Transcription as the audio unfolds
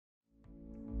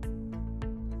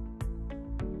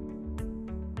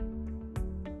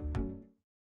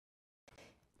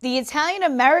The Italian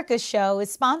America Show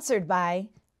is sponsored by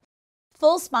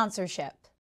Full Sponsorship,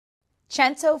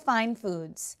 Cento Fine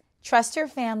Foods, Trust Your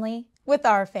Family with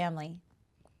Our Family.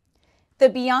 The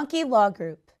Bianchi Law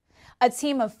Group, a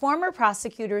team of former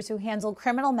prosecutors who handle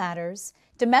criminal matters,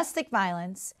 domestic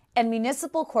violence, and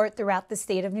municipal court throughout the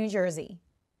state of New Jersey.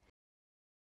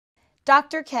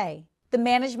 Dr. K, the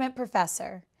management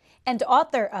professor and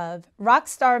author of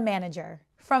Rockstar Manager,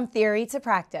 From Theory to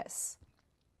Practice.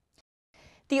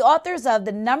 The authors of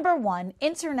the #1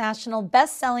 international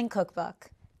best-selling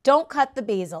cookbook, Don't Cut the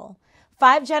Basil,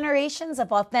 5 Generations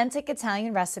of Authentic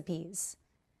Italian Recipes.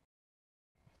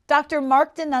 Dr.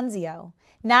 Mark D'Annunzio,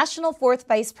 National 4th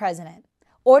Vice President,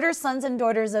 Order Sons and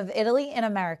Daughters of Italy in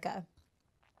America.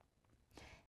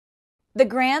 The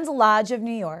Grand Lodge of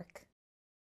New York.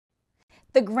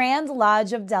 The Grand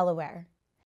Lodge of Delaware.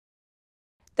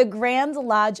 The Grand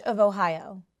Lodge of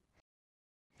Ohio.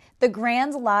 The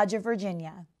Grand Lodge of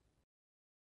Virginia.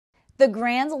 The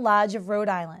Grand Lodge of Rhode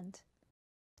Island.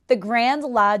 The Grand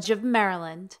Lodge of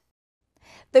Maryland.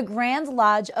 The Grand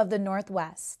Lodge of the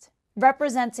Northwest,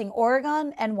 representing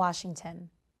Oregon and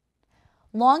Washington.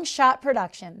 Long Shot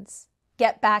Productions,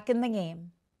 get back in the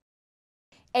game.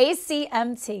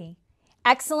 ACMT,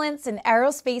 Excellence in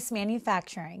Aerospace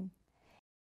Manufacturing.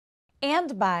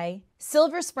 And by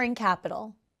Silver Spring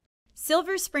Capital.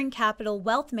 Silver Spring Capital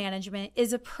Wealth Management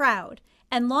is a proud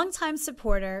and longtime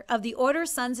supporter of the Order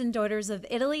Sons and Daughters of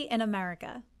Italy in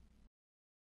America.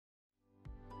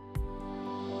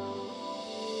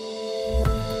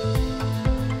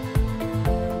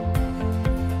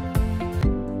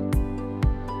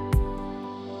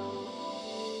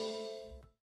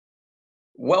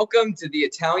 Welcome to the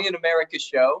Italian America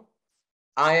Show.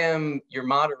 I am your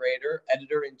moderator,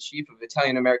 editor-in-chief of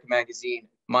Italian America Magazine,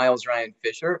 Miles Ryan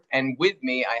Fisher, and with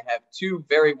me I have 2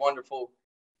 very wonderful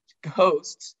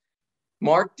hosts,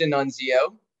 Mark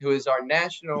D'Annunzio, who is our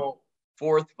National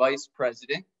 4th Vice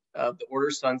President of the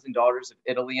Order Sons and Daughters of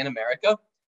Italy in America,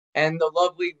 and the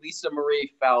lovely Lisa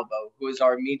Marie Falvo, who is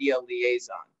our media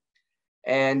liaison.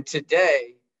 And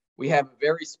today we have a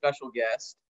very special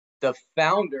guest, the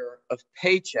founder of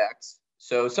Paychex.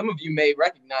 So some of you may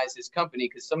recognize his company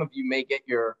because some of you may get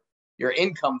your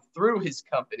income through his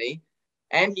company.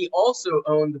 And he also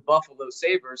owned the Buffalo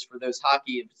Sabres for those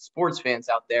hockey and sports fans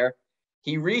out there.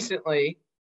 He recently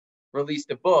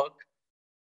released a book,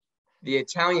 The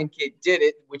Italian Kid Did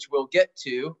It, which we'll get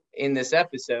to in this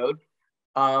episode.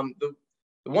 The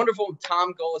wonderful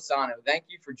Tom Golisano. Thank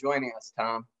you for joining us,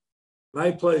 Tom.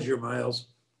 My pleasure,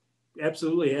 Miles.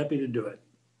 Absolutely happy to do it.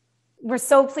 We're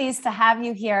so pleased to have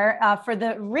you here for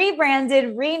the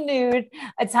rebranded, renewed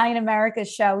Italian America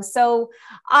Show. So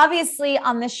obviously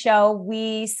on this show,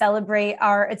 we celebrate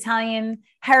our Italian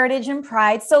heritage and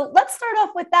pride. So let's start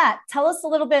off with that. Tell us a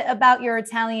little bit about your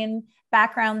Italian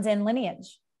background and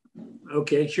lineage.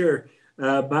 Okay, sure.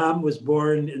 Mom was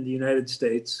born in the United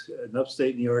States, in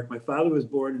upstate New York. My father was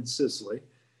born in Sicily,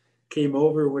 came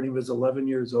over when he was 11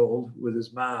 years old with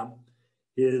his mom.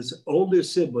 His older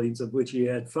siblings, of which he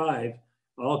had 5,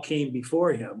 all came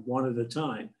before him, one at a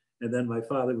time. And then my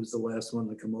father was the last one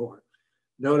to come over.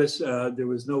 Notice there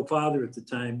was no father at the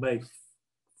time. My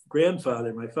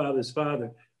grandfather, my father's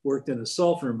father, worked in a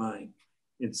sulfur mine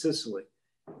in Sicily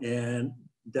and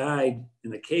died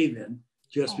in a cave-in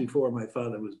just before my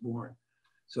father was born.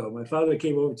 So my father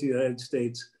came over to the United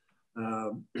States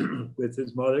with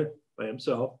his mother by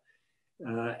himself.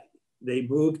 They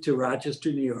moved to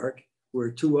Rochester, New York, where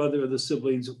 2 other of the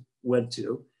siblings went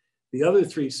to. The other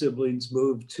 3 siblings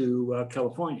moved to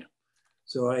California.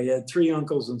 So I had 3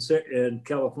 uncles in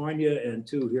California and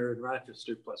 2 here in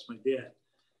Rochester, plus my dad.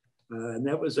 And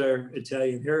that was our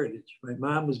Italian heritage. My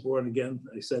mom was born again,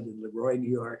 I said, in Leroy, New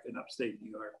York, in upstate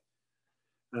New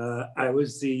York. I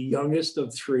was the youngest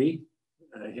of 3.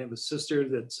 I have a sister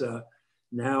that's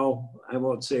now, I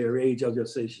won't say her age, I'll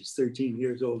just say she's 13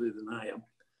 years older than I am.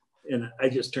 And I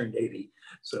just turned 80,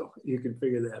 so you can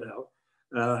figure that out.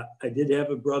 I did have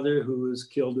a brother who was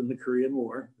killed in the Korean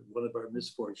War, one of our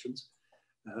misfortunes,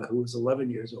 who was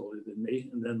 11 years older than me,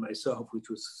 and then myself,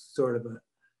 which was sort of an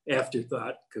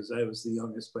afterthought because I was the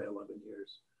youngest by 11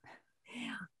 years.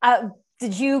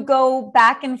 Did you go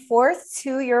back and forth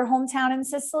to your hometown in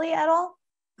Sicily at all?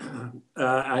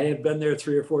 I have been there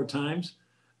 3 or 4 times.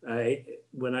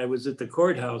 When I was at the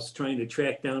courthouse trying to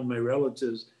track down my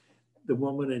relatives, the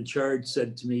woman in charge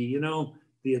said to me, you know,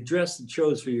 the address that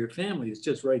shows for your family is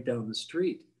just right down the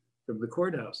street from the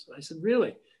courthouse. I said,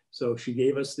 really? So she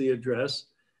gave us the address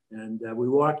and we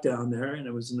walked down there and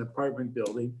it was an apartment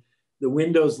building. The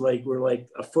windows were like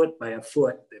a foot by a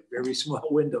foot. They're very small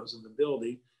windows in the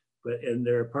building, and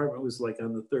their apartment was like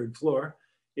on the 3rd floor.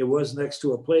 It was next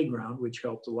to a playground, which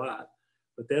helped a lot.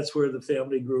 But that's where the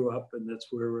family grew up, and that's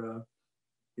where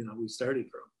we started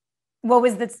from.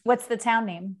 What's the town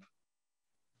name?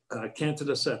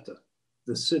 Cantonacetta,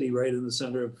 the city right in the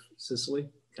center of Sicily,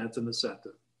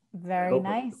 Cantonacetta. Very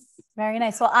nice. Very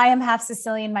nice. Well, I am half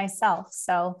Sicilian myself,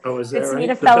 so is that it's right? meet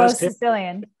a fellow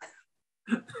Sicilian.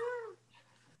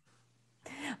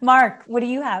 Mark, what do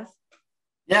you have?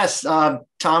 Yes,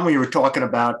 Tom, we were talking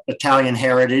about Italian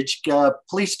heritage.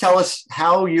 Please tell us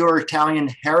how your Italian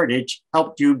heritage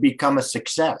helped you become a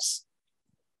success.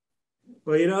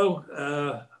 Well,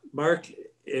 Mark,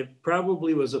 it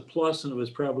probably was a plus and it was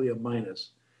probably a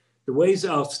minus. The ways,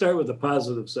 I'll start with the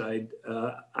positive side.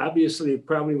 Obviously, it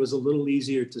probably was a little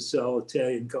easier to sell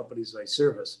Italian companies I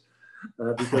service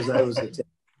because I was Italian.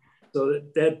 So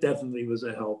that definitely was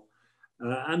a help.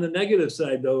 On the negative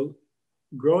side, though,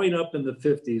 growing up in the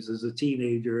 50s as a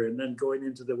teenager and then going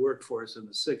into the workforce in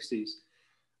the 60s,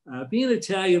 being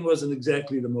Italian wasn't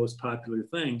exactly the most popular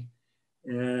thing.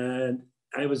 And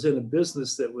I was in a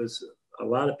business that was a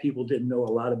lot of people didn't know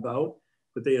a lot about,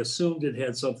 but they assumed it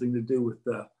had something to do with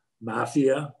the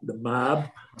mafia, the mob,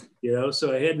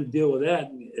 so I had to deal with that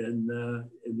in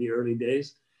the early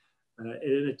days.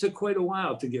 And it took quite a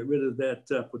while to get rid of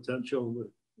that potential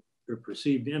or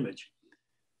perceived image.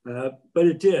 But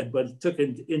it did, but it took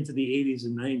it into the 80s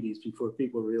and 90s before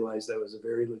people realized I was a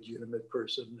very legitimate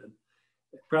person. And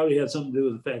it probably had something to do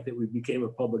with the fact that we became a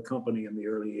public company in the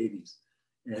early 80s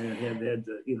and had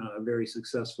a very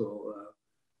successful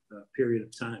period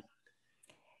of time.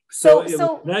 So it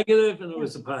was negative and it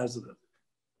was a positive.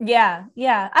 Yeah.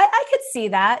 I could see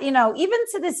that, even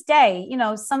to this day,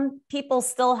 some people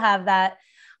still have that,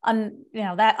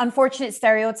 that unfortunate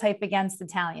stereotype against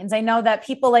Italians. I know that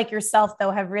people like yourself,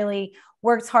 though, have really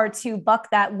worked hard to buck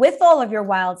that with all of your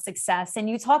wild success. And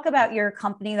you talk about your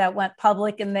company that went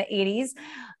public in the 80s.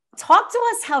 Talk to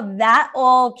us how that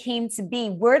all came to be.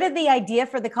 Where did the idea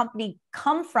for the company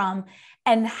come from?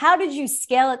 And how did you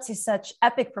scale it to such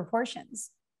epic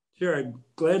proportions? Sure, I'm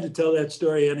glad to tell that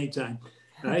story anytime.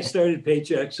 I started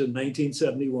Paychex in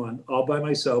 1971, all by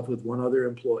myself with one other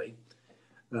employee.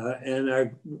 And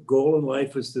our goal in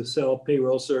life was to sell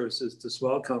payroll services to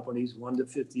small companies, 1 to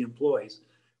 50 employees,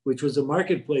 which was a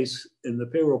marketplace in the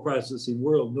payroll processing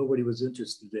world nobody was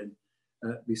interested in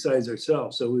besides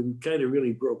ourselves. So we kind of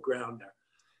really broke ground there.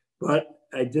 But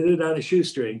I did it on a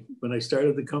shoestring. When I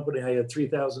started the company, I had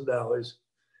 $3,000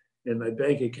 in my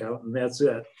bank account, and that's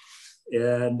it.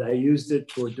 And I used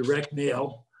it for direct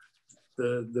mail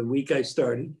the week I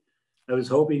started. I was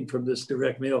hoping from this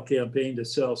direct mail campaign to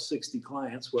sell 60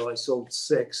 clients. Well, I sold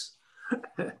 6.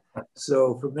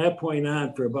 So from that point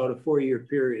on, for about a 4-year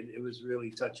period, it was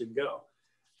really touch and go.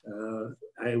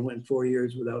 I went 4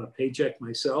 years without a paycheck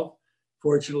myself.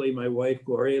 Fortunately, my wife,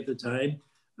 Gloria, at the time,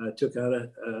 took out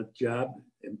a job,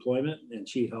 employment, and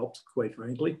she helped, quite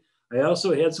frankly. I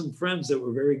also had some friends that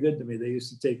were very good to me. They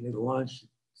used to take me to lunch.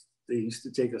 They used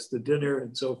to take us to dinner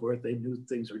and so forth. They knew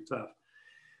things were tough.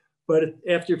 But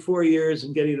after 4 years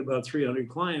and getting about 300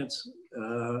 clients,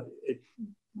 it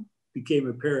became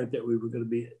apparent that we were going to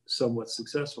be somewhat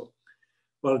successful.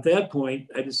 Well, at that point,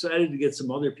 I decided to get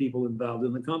some other people involved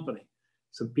in the company.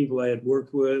 Some people I had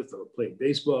worked with or played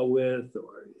baseball with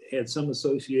or had some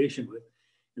association with.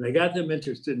 And I got them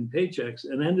interested in Paychex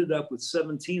and ended up with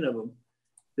 17 of them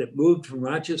that moved from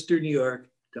Rochester, New York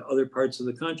to other parts of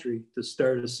the country to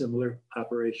start a similar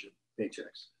operation,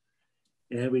 Paychex.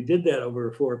 And we did that over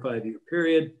a 4 or 5 year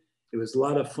period. It was a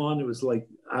lot of fun. It was like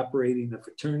operating a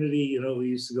fraternity. We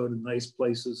used to go to nice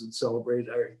places and celebrate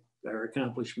our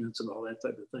accomplishments and all that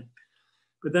type of thing.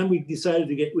 But then we decided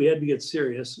we had to get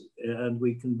serious, and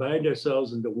we combined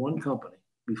ourselves into one company.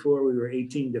 Before we were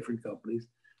 18 different companies.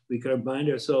 We combined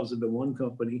ourselves into one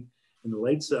company in the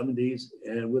late 70s,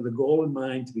 and with a goal in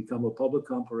mind to become a public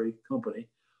company,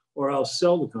 or I'll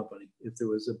sell the company if there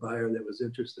was a buyer that was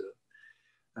interested.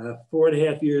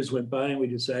 4.5 years went by, and we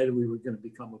decided we were going to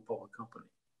become a public company.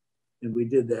 And we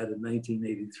did that in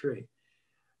 1983.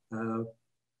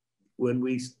 When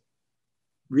we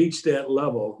reached that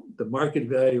level, the market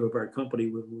value of our company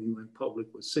when we went public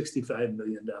was $65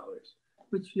 million,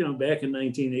 which, back in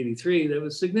 1983, that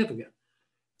was significant.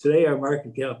 Today, our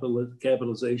market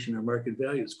capitalization, our market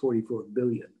value is $44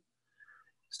 billion.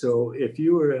 So if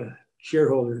you were a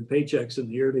shareholder in Paychex in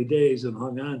the early days and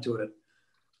hung on to it,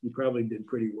 you probably did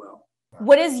pretty well.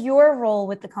 What is your role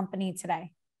with the company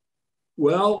today?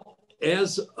 Well,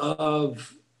 as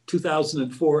of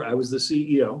 2004, I was the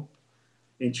CEO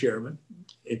and chairman.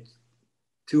 In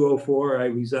 2004, I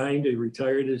resigned and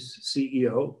retired as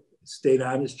CEO, stayed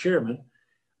on as chairman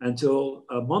until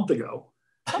a month ago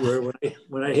where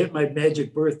when I hit my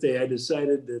magic birthday, I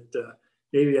decided that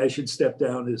maybe I should step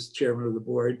down as chairman of the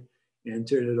board and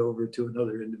turn it over to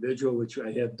another individual, which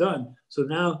I have done. So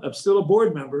now I'm still a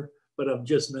board member, but I'm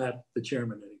just not the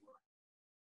chairman anymore.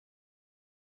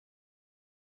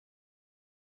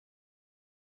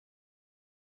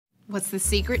 What's the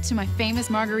secret to my famous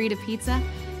margarita pizza?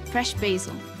 Fresh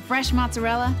basil, fresh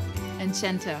mozzarella, and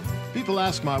cento. People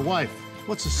ask my wife,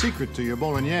 what's the secret to your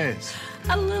bolognese?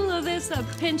 A little of this, a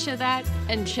pinch of that,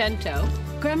 and cento.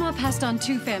 Grandma passed on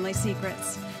 2 family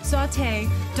secrets. Saute,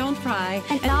 don't fry,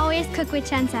 and always cook with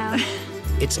cento.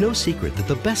 It's no secret that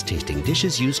the best tasting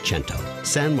dishes use cento,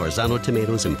 San Marzano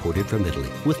tomatoes imported from Italy,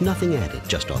 with nothing added,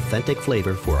 just authentic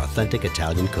flavor for authentic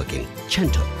Italian cooking.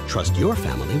 Cento, trust your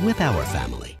family with our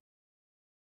family.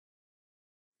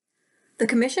 The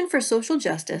Commission for Social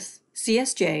Justice,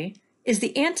 CSJ, is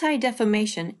the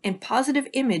anti-defamation and positive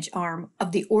image arm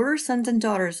of the Order Sons and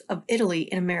Daughters of Italy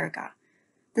in America.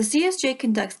 The CSJ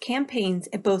conducts campaigns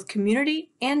at both community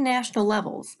and national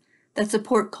levels that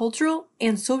support cultural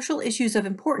and social issues of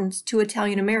importance to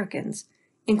Italian Americans,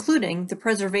 including the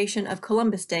preservation of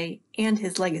Columbus Day and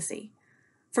his legacy.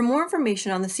 For more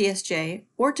information on the CSJ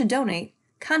or to donate,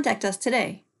 contact us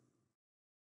today.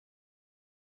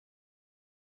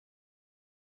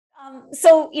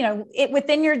 So,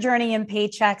 within your journey in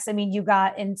Paychecks, I mean, you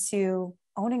got into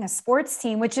owning a sports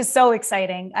team, which is so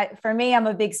exciting. For me, I'm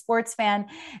a big sports fan.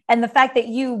 And the fact that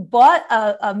you bought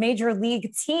a major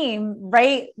league team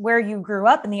right where you grew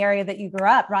up, in the area that you grew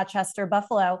up, Rochester,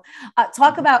 Buffalo.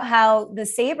 Talk about how the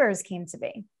Sabres came to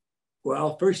be.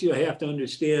 Well, first you have to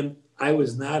understand, I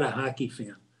was not a hockey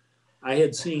fan. I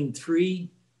had seen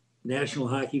 3 National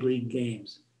Hockey League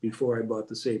games before I bought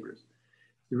the Sabres.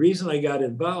 The reason I got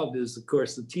involved is, of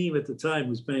course, the team at the time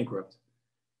was bankrupt.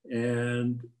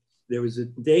 And there was a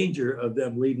danger of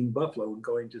them leaving Buffalo and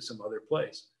going to some other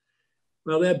place.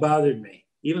 Well, that bothered me.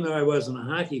 Even though I wasn't a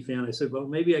hockey fan, I said, well,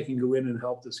 maybe I can go in and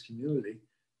help this community,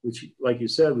 which, like you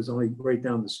said, was only right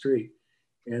down the street,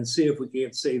 and see if we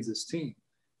can't save this team.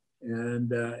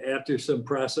 And after some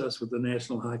process with the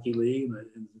National Hockey League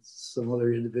and some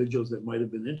other individuals that might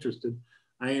have been interested,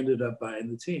 I ended up buying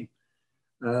the team.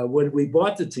 When we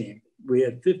bought the team, we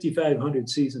had 5,500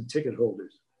 season ticket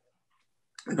holders.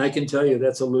 And I can tell you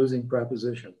that's a losing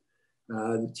proposition.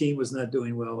 The team was not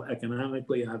doing well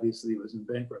economically. Obviously, it was in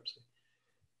bankruptcy.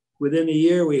 Within a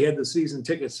year, we had the season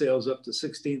ticket sales up to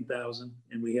 16,000,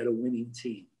 and we had a winning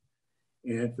team.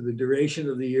 And for the duration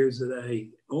of the years that I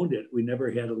owned it, we never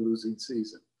had a losing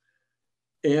season.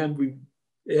 And we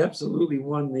absolutely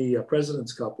won the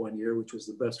President's Cup one year, which was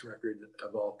the best record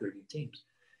of all 30 teams.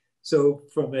 So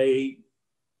from a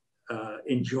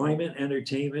enjoyment,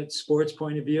 entertainment, sports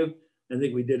point of view, I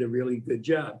think we did a really good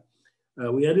job.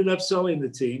 We ended up selling the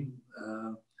team.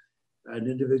 An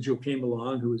individual came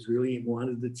along who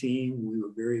wanted the team. We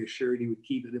were very assured he would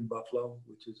keep it in Buffalo,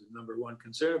 which is a #1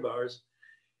 concern of ours.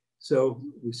 So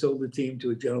we sold the team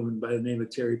to a gentleman by the name of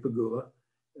Terry Pagula.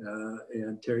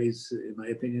 And Terry's, in my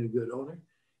opinion, a good owner.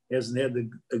 Hasn't had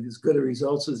as good a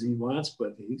results as he wants,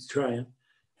 but he's trying.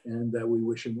 And we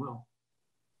wish him well.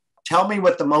 Tell me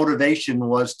what the motivation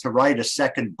was to write a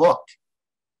second book.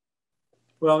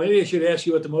 Well, maybe I should ask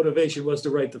you what the motivation was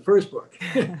to write the first book,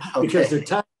 because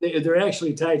they're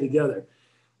actually tied together.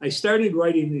 I started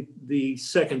writing the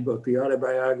second book, the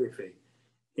autobiography,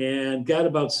 and got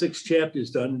about 6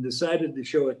 chapters done and decided to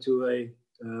show it to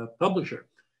a publisher.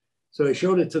 So I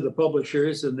showed it to the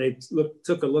publishers, and they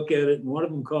took a look at it, and one of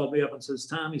them called me up and says,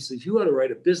 Tom, he says, you ought to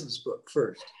write a business book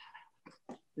first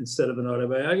instead of an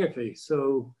autobiography.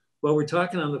 So while we're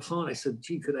talking on the phone, I said,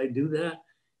 gee, could I do that?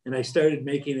 And I started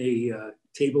making a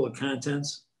table of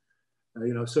contents,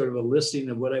 sort of a listing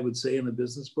of what I would say in the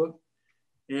business book.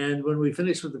 And when we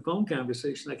finished with the phone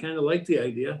conversation, I kind of liked the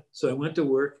idea. So I went to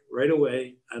work right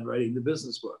away on writing the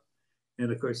business book.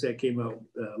 And of course, that came out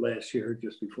last year,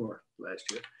 just before last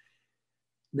year.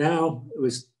 Now it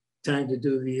was time to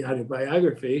do the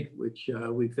autobiography, which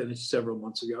we finished several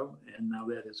months ago. And now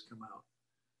that has come out.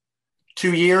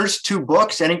 2 years, 2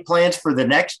 books. Any plans for the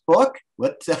next book?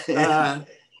 What?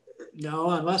 No,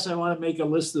 unless I want to make a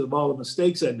list of all the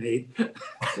mistakes I made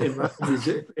in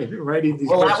writing these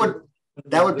well, books.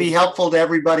 That would be helpful to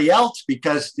everybody else,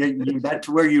 because that's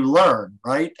where you learn,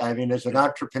 right? I mean, as an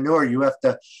entrepreneur,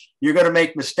 you're going to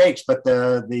make mistakes, but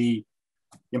the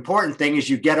important thing is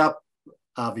you get up,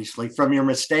 obviously, from your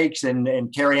mistakes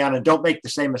and carry on, and don't make the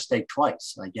same mistake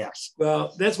twice, I guess.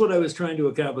 Well, that's what I was trying to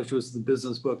accomplish with the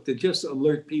business book, to just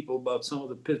alert people about some of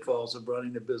the pitfalls of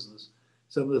running a business,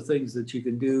 some of the things that you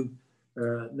can do,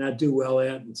 not do well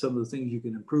at, and some of the things you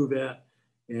can improve at.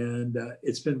 And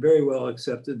it's been very well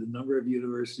accepted. A number of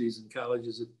universities and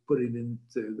colleges have put it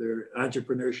into their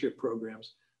entrepreneurship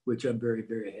programs, which I'm very,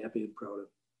 very happy and proud of.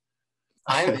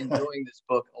 I'm enjoying this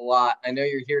book a lot. I know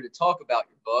you're here to talk about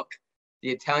your book. The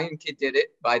Italian Kid Did It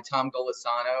by Tom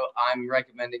Golisano. I'm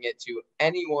recommending it to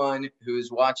anyone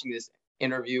who's watching this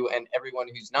interview and everyone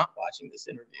who's not watching this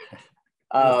interview.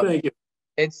 Thank you.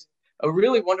 It's a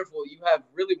really wonderful, you have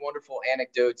really wonderful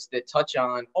anecdotes that touch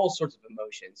on all sorts of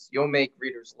emotions. You'll make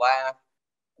readers laugh,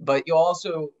 but you'll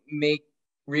also make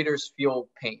readers feel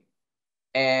pain.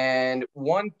 And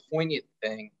one poignant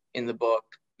thing in the book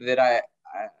that I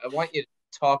want you to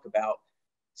talk about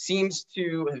seems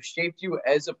to have shaped you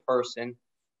as a person.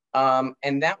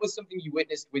 And that was something you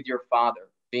witnessed with your father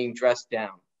being dressed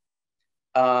down.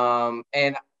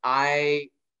 And I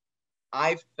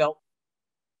felt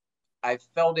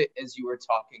it as you were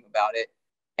talking about it.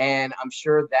 And I'm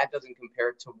sure that doesn't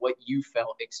compare to what you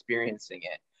felt experiencing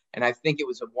it. And I think it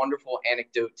was a wonderful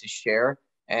anecdote to share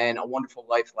and a wonderful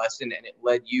life lesson. And it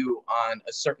led you on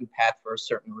a certain path for a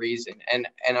certain reason. And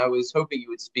I was hoping you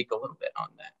would speak a little bit on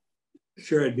that.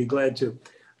 Sure, I'd be glad to.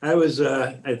 I was,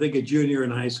 I think, a junior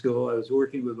in high school. I was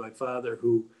working with my father,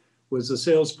 who was a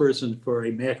salesperson for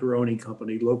a macaroni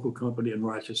company, local company in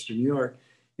Rochester, New York.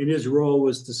 And his role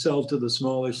was to sell to the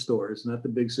smaller stores, not the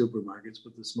big supermarkets,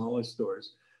 but the smaller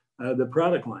stores, the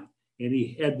product line. And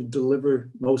he had to deliver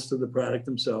most of the product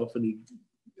himself, and he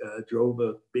drove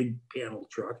a big panel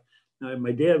truck. Now,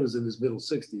 my dad was in his middle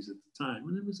 60s at the time,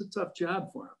 and it was a tough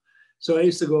job for him. So I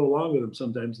used to go along with him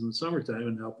sometimes in the summertime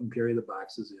and help him carry the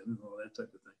boxes in and all that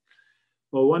type of thing.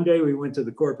 Well, one day we went to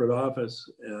the corporate office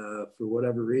for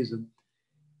whatever reason,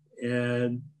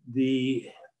 and the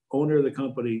owner of the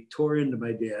company tore into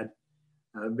my dad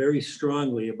very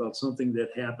strongly about something that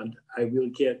happened. I really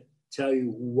can't tell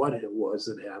you what it was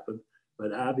that happened,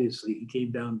 but obviously he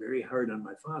came down very hard on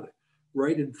my father,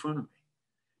 right in front of me.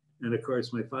 And of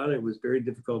course, my father, it was very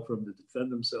difficult for him to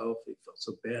defend himself. He felt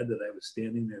so bad that I was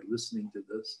standing there listening to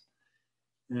this.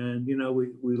 And, you know,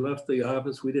 we left the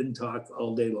office. We didn't talk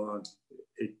all day long.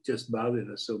 It just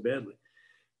bothered us so badly.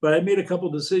 But I made a couple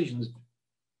decisions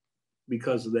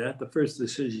because of that. The first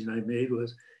decision I made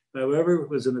was, if I ever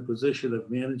was in a position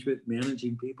of management,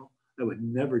 managing people, I would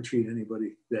never treat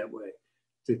anybody that way.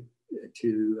 To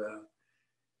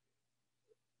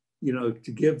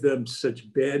give them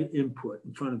such bad input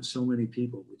in front of so many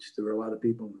people, which there were a lot of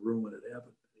people in the room when it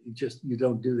happened. You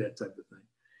don't do that type of thing.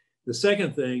 The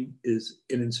second thing is,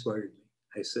 it inspired me.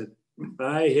 I said, if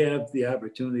I have the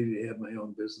opportunity to have my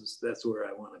own business, that's where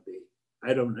I want to be.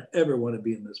 I don't ever want to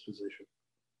be in this position.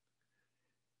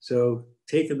 So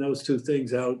taking those two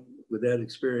things out with that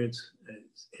experience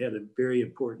had a very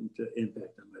important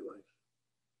impact on my life.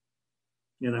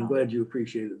 And I'm glad you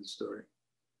appreciated the story.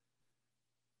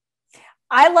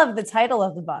 I love the title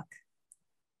of the book.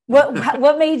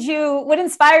 What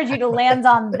inspired you to land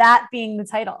on that being the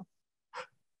title?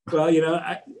 Well, you know,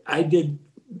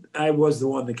 I was the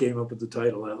one that came up with the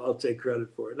title. I'll take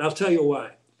credit for it. And I'll tell you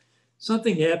why.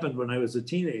 Something happened when I was a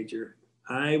teenager.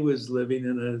 I was living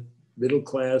in a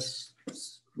middle-class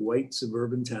white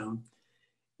suburban town.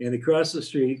 And across the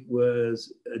street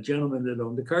was a gentleman that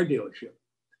owned a car dealership.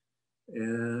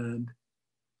 And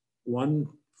one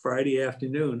Friday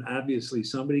afternoon, obviously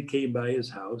somebody came by his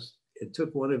house and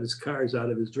took one of his cars out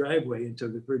of his driveway and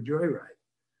took it for a joyride.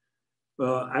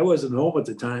 Well, I wasn't home at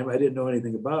the time. I didn't know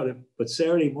anything about it. But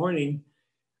Saturday morning,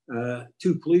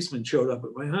 two policemen showed up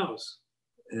at my house.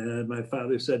 And my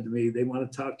father said to me, they want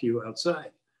to talk to you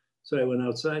outside. So I went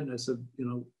outside and I said, you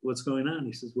know, what's going on?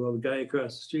 He says, well, the guy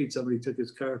across the street, somebody took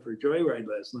his car for a joyride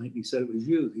last night. And he said it was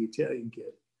you, the Italian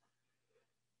kid.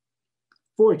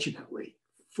 Fortunately,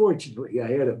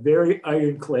 I had a very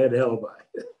ironclad alibi.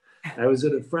 I was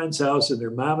at a friend's house and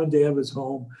their mom and dad was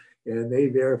home, and they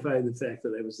verified the fact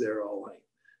that I was there all night,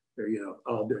 or, you know,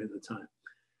 all during the time.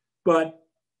 But,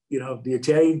 you know, the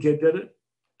Italian kid did it.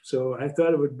 So I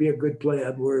thought it would be a good play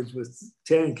on words with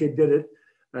Italian kid did it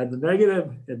on the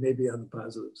negative and maybe on the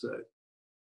positive side.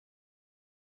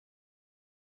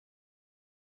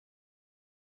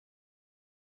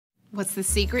 What's the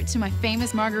secret to my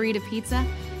famous margarita pizza?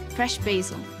 Fresh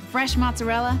basil, fresh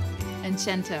mozzarella, and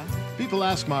cento. People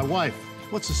ask my wife,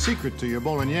 what's the secret to your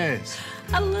bolognese?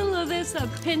 A little of this, a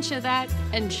pinch of that,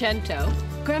 and cento.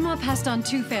 Grandma passed on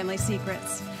 2 family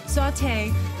secrets.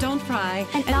 Saute, don't fry,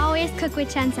 and always cook with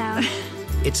cento.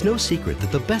 It's no secret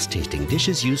that the best tasting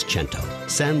dishes use cento,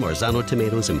 San Marzano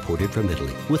tomatoes imported from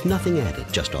Italy, with nothing added,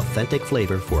 just authentic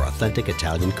flavor for authentic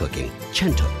Italian cooking.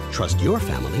 Cento, trust your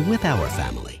family with our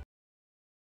family.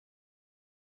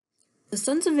 The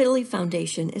Sons of Italy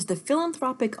Foundation is the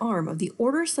philanthropic arm of the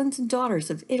Order Sons and Daughters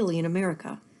of Italy in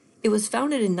America. It was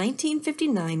founded in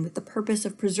 1959 with the purpose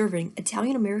of preserving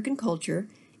Italian American culture,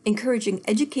 encouraging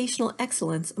educational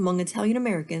excellence among Italian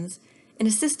Americans, and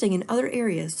assisting in other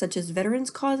areas such as veterans'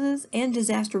 causes and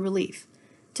disaster relief.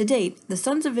 To date, the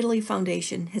Sons of Italy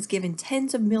Foundation has given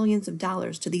tens of millions of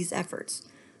dollars to these efforts.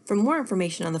 For more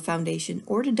information on the foundation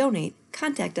or to donate,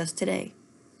 contact us today.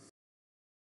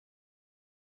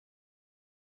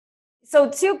 So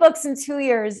 2 books in 2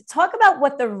 years. Talk about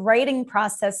what the writing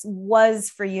process was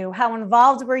for you. How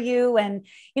involved were you? And,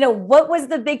 what was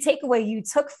the big takeaway you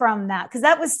took from that? Because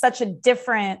that was such a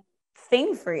different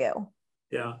thing for you.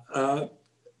 Yeah.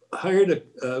 Hired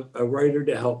a writer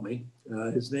to help me.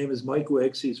 His name is Mike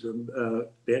Wicks. He's from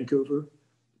Vancouver,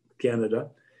 Canada.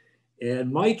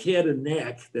 And Mike had a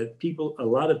knack that a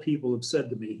lot of people have said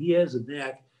to me. He has a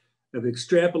knack of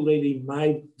extrapolating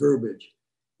my verbiage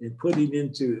and putting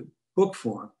into book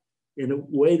form in a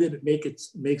way that it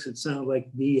makes it sound like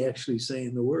me actually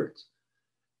saying the words.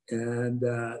 And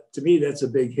to me, that's a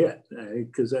big hit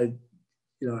because I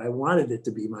wanted it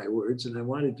to be my words and I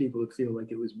wanted people to feel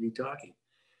like it was me talking.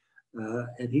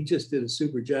 And he just did a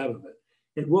super job of it.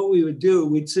 And what we would do,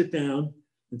 we'd sit down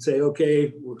and say,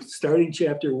 okay, we're starting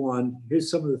chapter 1. Here's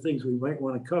some of the things we might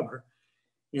want to cover.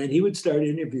 And he would start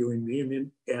interviewing me and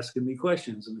then asking me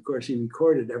questions. And of course, he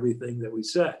recorded everything that we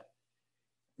said.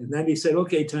 And then he said,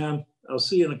 okay, Tom, I'll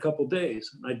see you in a couple of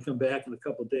days. And I'd come back in a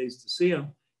couple of days to see him.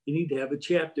 You need to have a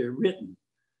chapter written.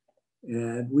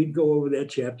 And we'd go over that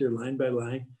chapter line by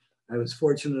line. I was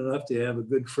fortunate enough to have a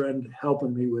good friend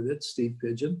helping me with it, Steve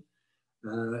Pigeon.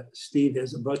 Steve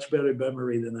has a much better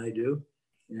memory than I do.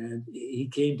 And he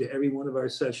came to every one of our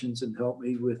sessions and helped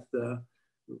me with,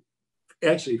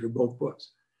 actually for both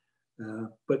books.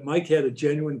 But Mike had a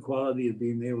genuine quality of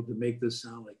being able to make this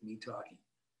sound like me talking.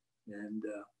 And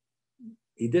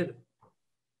he did it.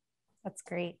 That's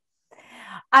great.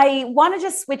 I want to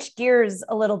just switch gears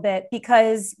a little bit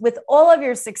because with all of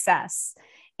your success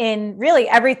in really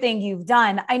everything you've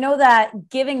done, I know that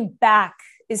giving back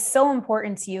is so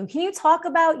important to you. Can you talk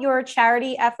about your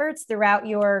charity efforts throughout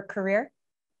your career?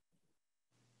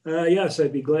 Yes,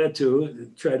 I'd be glad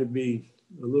to. Try to be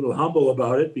a little humble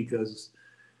about it because,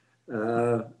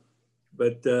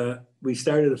 but we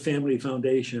started a family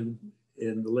foundation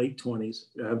in the late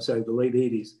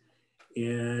 80s.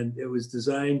 And it was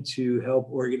designed to help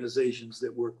organizations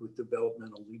that work with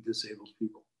developmentally disabled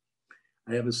people.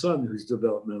 I have a son who's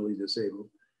developmentally disabled.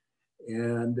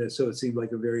 And so it seemed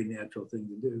like a very natural thing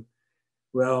to do.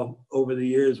 Well, over the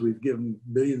years, we've given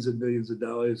billions and billions of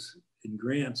dollars in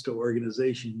grants to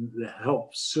organizations that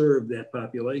help serve that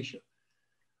population.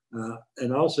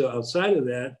 And also outside of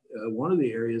that, one of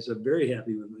the areas I'm very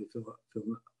happy with my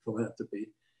philanthropy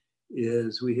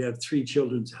is we have 3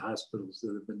 children's hospitals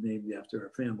that have been named after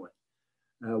our family.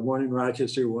 One in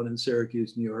Rochester, one in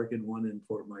Syracuse, New York, and one in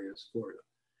Fort Myers, Florida.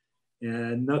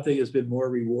 And nothing has been more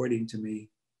rewarding to me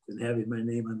than having my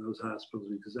name on those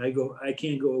hospitals because I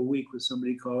can't go a week with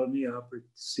somebody calling me up or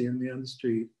seeing me on the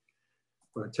street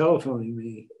or telephoning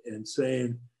me and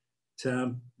saying,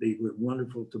 Tom, they were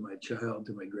wonderful to my child,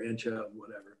 to my grandchild,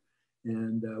 whatever.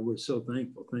 And we're so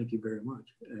thankful. Thank you very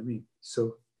much. I mean,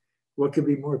 so what could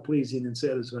be more pleasing and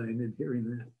satisfying than hearing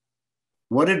that?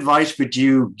 What advice would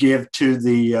you give to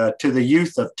the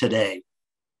youth of today?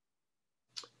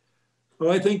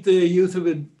 Well, I think the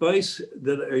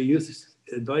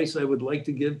advice I would like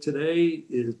to give today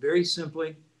is very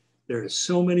simply, there are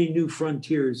so many new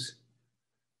frontiers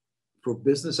for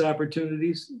business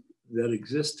opportunities that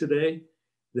exist today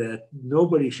that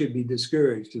nobody should be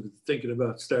discouraged in thinking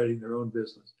about starting their own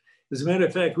business. As a matter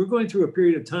of fact, we're going through a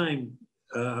period of time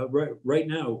right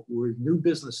now where new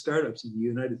business startups in the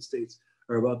United States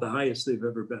are about the highest they've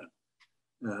ever been.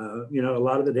 A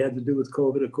lot of it had to do with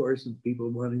COVID, of course, and people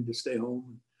wanting to stay home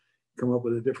and come up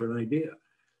with a different idea.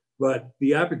 But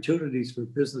the opportunities for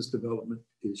business development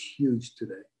is huge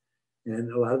today. And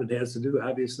a lot of it has to do,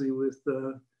 obviously, with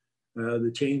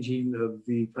the changing of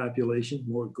the population,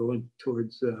 more going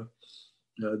towards the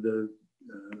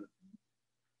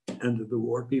end of the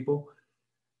war people.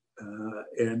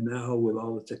 And now with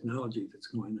all the technology that's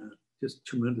going on, just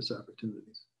tremendous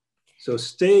opportunities. So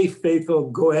stay faithful,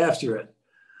 go after it.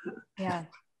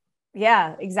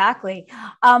 Yeah, exactly.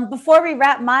 Before we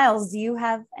wrap, Miles, do you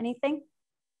have anything?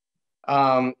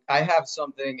 I have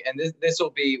something, and this will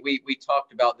be, we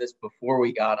talked about this before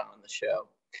we got on the show.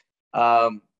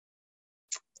 I'm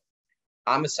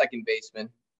a second baseman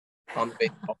on the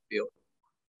baseball field.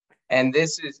 And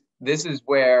this is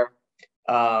where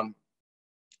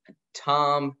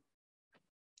Tom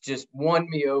just won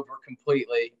me over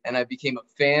completely, and I became a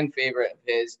fan favorite of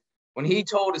his when he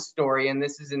told a story. And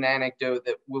this is an anecdote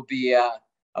that will be a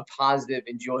positive,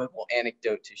 enjoyable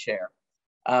anecdote to share.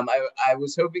 I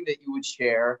was hoping that you would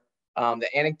share the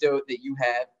anecdote that you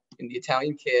had in The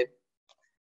Italian Kid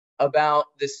about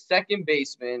the second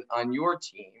baseman on your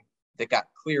team that got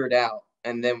cleared out,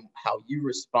 and then how you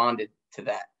responded to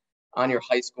that on your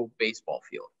high school baseball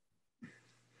field.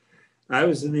 I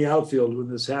was in the outfield when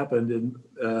this happened,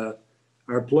 and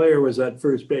our player was at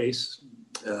first base.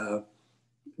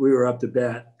 We were up to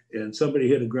bat, and somebody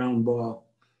hit a ground ball.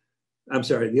 I'm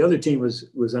sorry, the other team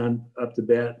was on up to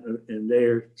bat, and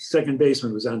their second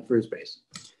baseman was on first base.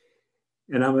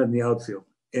 And I'm in the outfield.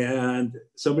 And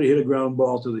somebody hit a ground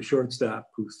ball to the shortstop,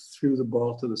 who threw the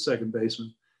ball to the second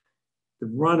baseman. The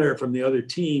runner from the other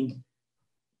team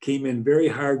came in very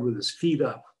hard with his feet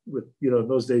up. With, you know, in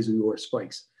those days we wore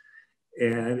spikes.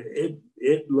 And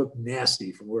it looked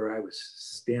nasty from where I was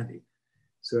standing.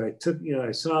 So I took, you know,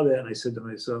 I saw that and I said to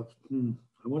myself,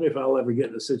 I wonder if I'll ever get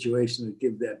in a situation to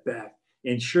give that back.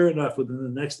 And sure enough, within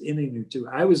the next inning or two,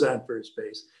 I was on first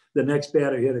base. The next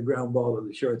batter hit a ground ball to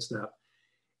the shortstop.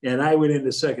 And I went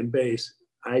into second base.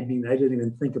 I mean, I didn't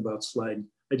even think about sliding.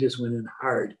 I just went in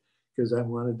hard because I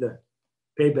wanted to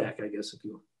pay back, I guess, if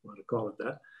you want to call it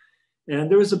that. And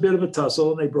there was a bit of a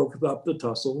tussle, and they broke up the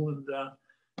tussle. And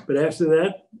but after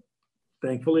that,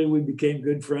 thankfully, we became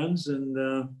good friends,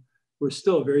 and we're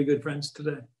still very good friends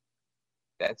today.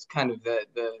 That's kind of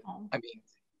I mean,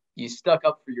 you stuck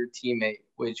up for your teammate,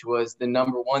 which was the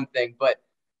number one thing. But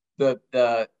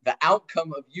the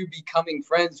outcome of you becoming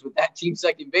friends with that team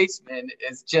second baseman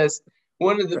is just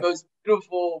one of the most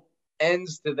beautiful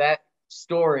ends to that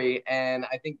story. And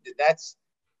I think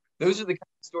those are the kind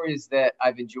of stories that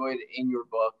I've enjoyed in your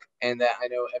book, and that I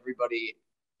know everybody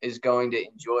is going to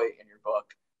enjoy in your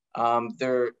book.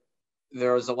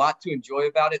 There's a lot to enjoy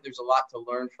about it. There's a lot to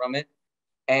learn from it.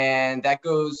 And that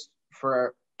goes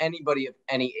for anybody of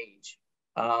any age,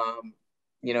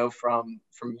 you know, from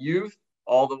youth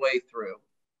all the way through.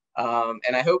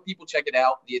 And I hope people check it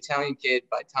out, The Italian Kid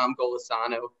by Tom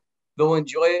Golisano. They'll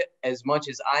enjoy it as much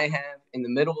as I have in the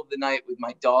middle of the night with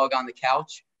my dog on the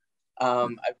couch.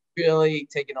 I've really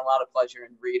taken a lot of pleasure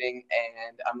in reading,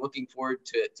 and I'm looking forward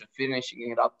to finishing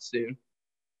it up soon.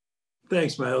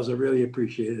 Thanks, Miles. I really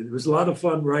appreciate it. It was a lot of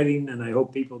fun writing, and I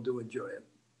hope people do enjoy it.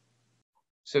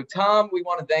 So, Tom, we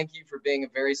want to thank you for being a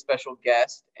very special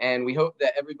guest, and we hope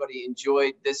that everybody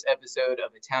enjoyed this episode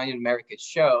of Italian America's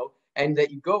Show, and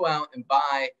that you go out and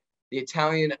buy The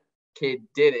Italian Kid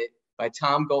Did It by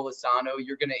Tom Golisano.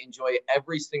 You're going to enjoy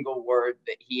every single word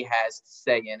that he has to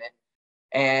say in it.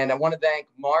 And I want to thank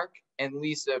Mark and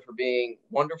Lisa for being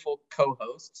wonderful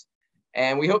co-hosts.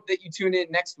 And we hope that you tune in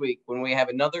next week when we have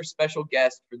another special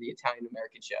guest for the Italian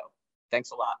American Show.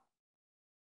 Thanks a lot.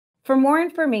 For more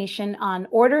information on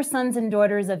Order Sons and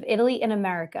Daughters of Italy in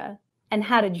America and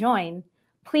how to join,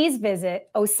 please visit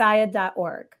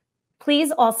osdia.org.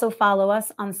 Please also follow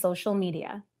us on social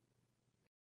media.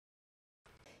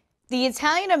 The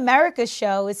Italian America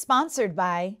Show is sponsored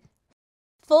by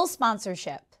Full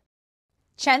Sponsorship,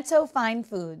 Cento Fine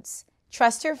Foods.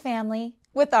 Trust your family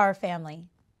with our family.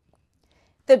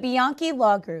 The Bianchi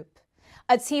Law Group,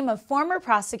 a team of former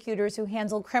prosecutors who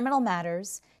handle criminal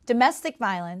matters, domestic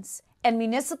violence, and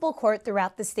municipal court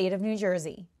throughout the state of New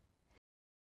Jersey.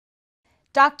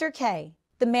 Dr. K,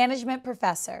 the management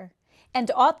professor and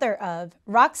author of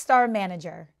Rockstar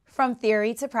Manager, From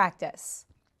Theory to Practice.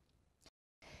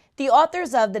 The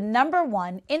authors of the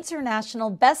 #1 international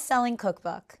best-selling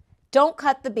cookbook, Don't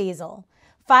Cut the Basil,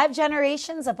 5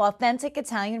 Generations of Authentic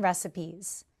Italian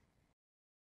Recipes.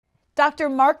 Dr.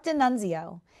 Mark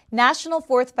D'Annunzio, National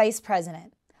 4th Vice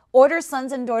President, Order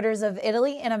Sons and Daughters of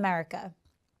Italy in America.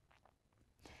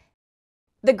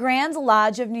 The Grand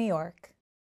Lodge of New York.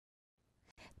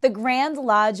 The Grand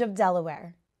Lodge of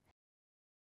Delaware.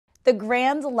 The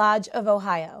Grand Lodge of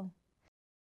Ohio.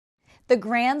 The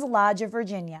Grand Lodge of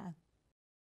Virginia.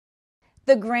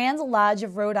 The Grand Lodge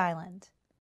of Rhode Island.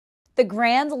 The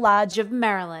Grand Lodge of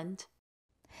Maryland.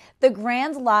 The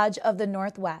Grand Lodge of the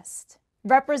Northwest,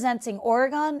 representing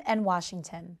Oregon and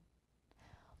Washington.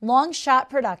 Long Shot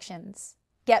Productions,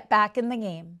 get back in the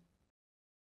game.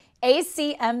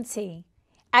 ACMT,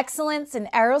 Excellence in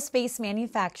Aerospace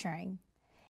Manufacturing.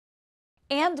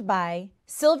 And by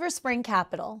Silver Spring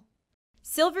Capital.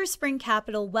 Silver Spring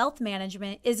Capital Wealth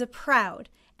Management is a proud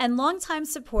and longtime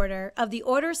supporter of the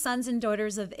Order Sons and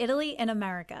Daughters of Italy in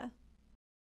America.